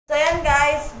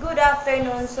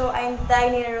afternoon. So, I'm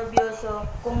dynevlog. So,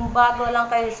 kung bago lang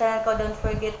kayo sa channel ko, don't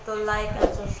forget to like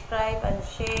and subscribe and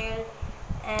share.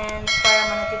 And para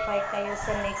ma-notify kayo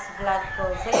sa next vlog ko.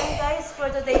 So, yan guys,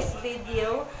 for today's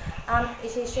video,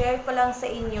 isi-share ko lang sa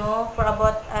inyo for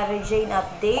about RIGEN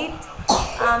update.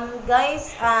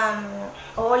 Guys,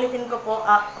 uulitin ko po,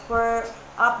 for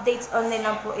updates only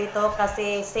lang po ito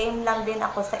kasi same lang din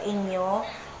ako sa inyo.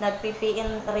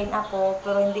 Nag-PPN rin ako,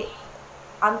 pero hindi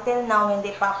until now,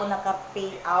 hindi pa ako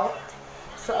naka-pay out.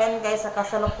 So, and guys, sa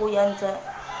kasalukuyan,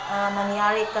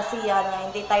 nangyari kasi yan,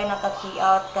 hindi tayo naka-pay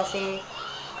out kasi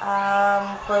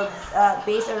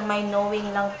based on my knowing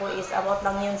lang po is about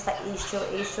lang yun sa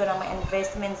issue ng may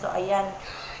investment. So, ayan,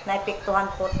 naepektuhan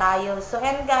po tayo. So,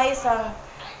 and guys,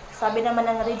 sabi naman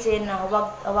ng RIGEN na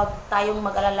huwag tayong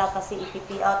mag-alala kasi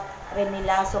i-pay out rin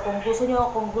nila. So, kung gusto nyo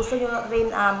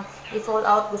rin i-fall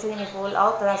out,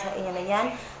 tara sa inyo na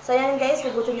yan. So, ayan guys,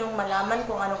 kung gusto nyo malaman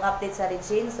kung anong update sa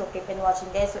RIGEN, so keep on watching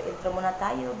guys. So, intro muna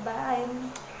tayo. Bye!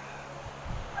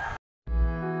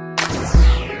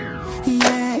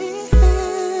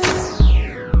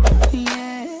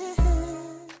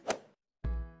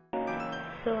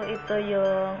 So, ito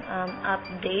yung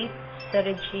update sa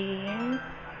RIGEN.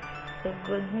 So,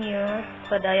 good news.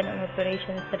 Padayon ang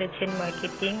operation sa RIGEN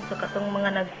Marketing. So, katong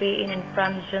mga nag-pay in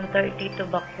from June 30 to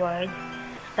backwards,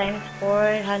 times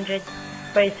 400%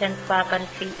 pa kan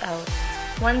pay out.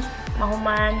 Once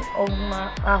mahuman o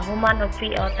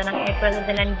pay out, tanang April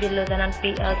na below, tanang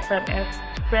pay out from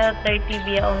April 30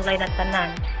 via online at tanan.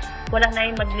 Wala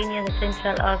na yung maglinya sa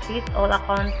central office. All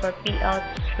accounts for pay out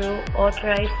through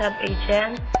authorized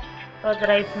sub-agent,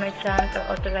 authorized merchant,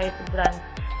 or authorized brand.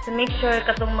 So, make sure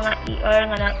katong mga ER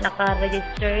nga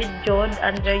naka-registered, Jod,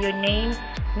 under your name,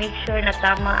 make sure na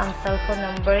tama ang cellphone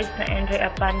numbers na entry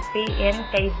upon pay-in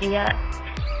kay diha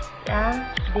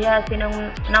sinong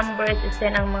numbers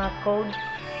isend ang mga codes.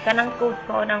 Kanang codes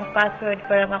mo ng password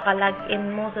para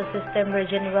maka-login mo sa system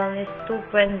RIGEN Wellness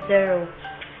 2.0.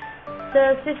 Sa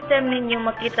system ninyo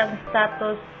makita ang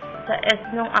status sa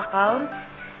SNong account.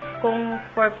 Kung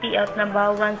for payout na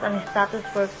balance ang status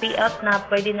for payout na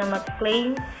pwede na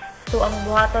mag-claim. So, ang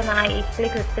buhato na ay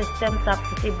i-click sa system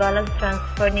tapos i-balance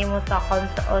transfer nimo sa account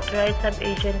sa authorized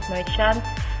sub-agent, merchant,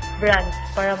 branch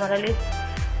para ma-release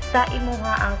sa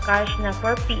imuha ang cash na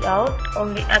for payout.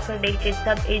 Only accredited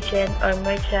sub-agent or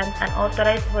merchant and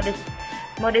authorized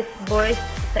mo disburse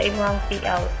sa imuhang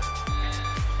payout.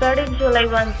 Starting July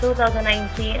 1,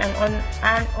 2019 and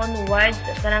onwards,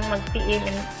 sanang mag-PM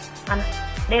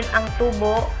then ang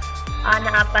tubo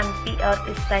na apan payout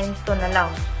is times 2 na lang.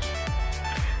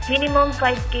 Minimum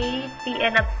 5K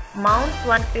PN amount,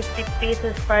 150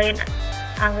 pesos pa rin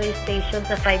ang registration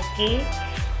sa 5K.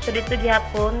 So, dito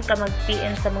dihapon ka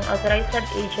mag-PN sa mga authorized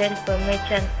sub-agent for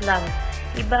merchants lang.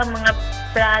 Iba ang mga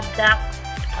product,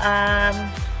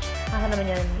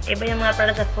 iba yung mga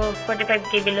product sa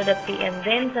 45K below the PN.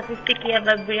 Then, sa 50K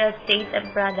above real estate and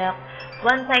product,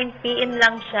 one-time pay-in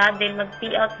lang siya, then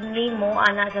mag-payout nimo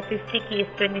ana sa 50K is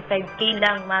 25K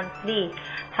lang monthly.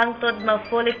 Hangtod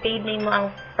ma-fully paid nimo ang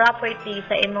property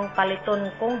sa imong paliton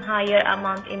kung higher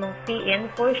amount imong pay-in,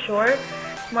 for sure,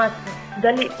 mas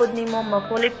dali pod nimo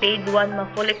ma-fully paid.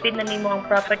 Ma-fully paid na nimo ang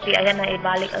property, ayan na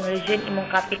ibalik ang RIGEN imong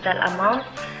capital amount,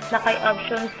 na kay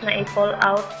options na i-fall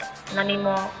out na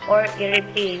nimo or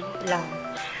i-repay lang.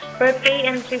 Per pay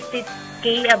and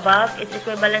 50K above is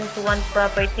equivalent to one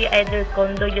property, either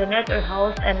condo unit or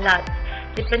house and lot.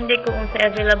 Depende kung sa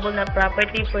available na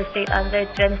property for sale under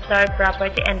Trenstar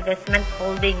Property Investment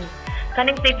Holdings.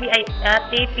 Kaning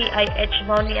TPIH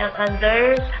mo ni ang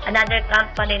under another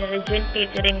company na RIGEN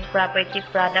Catering Property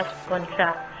Products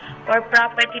Contract or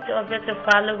property to object to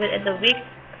follow within the week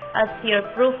as your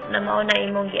proof na mauna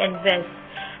imong i-invest.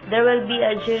 There will be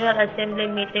a General Assembly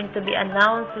meeting to be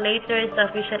announced later sa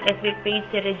official FB page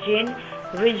si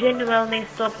RIGEN Wellness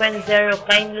 2.0.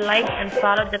 Kindly like and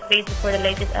follow the page for the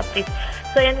latest updates.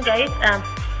 So, yan guys,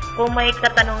 kung may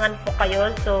katanungan po kayo,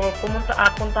 so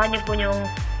puntahan niyo po yung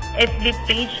FB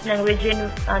page ng RIGEN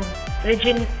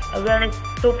Wellness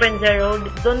 2.0.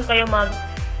 Doon kayo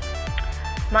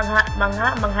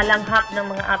manghalanghap ng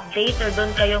mga update or doon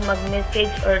kayo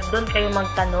mag-message or doon kayo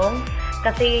magtanong.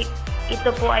 Kasi ito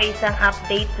po ay isang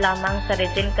update lamang sa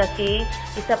RIGEN kasi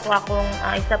isa po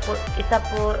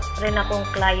rin akong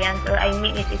client, or I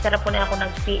mean isa na po na ako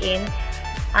nag-PN.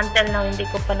 Until now hindi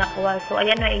ko pa nakuha. So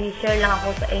ayan na, i-share lang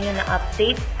ako sa inyo ng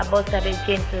update about sa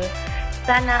RIGEN. So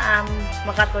sana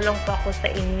makatulong po ako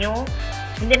sa inyo.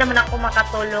 Hindi naman ako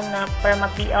makatulong na para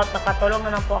ma-pay out, makatulong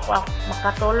na po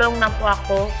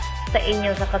ako sa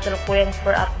inyo sa kasalukuyan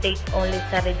for update only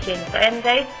sa RIGEN. So ayan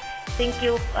guys, thank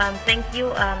you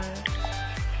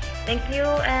Thank you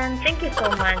and thank you so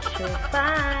much.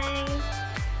 Bye!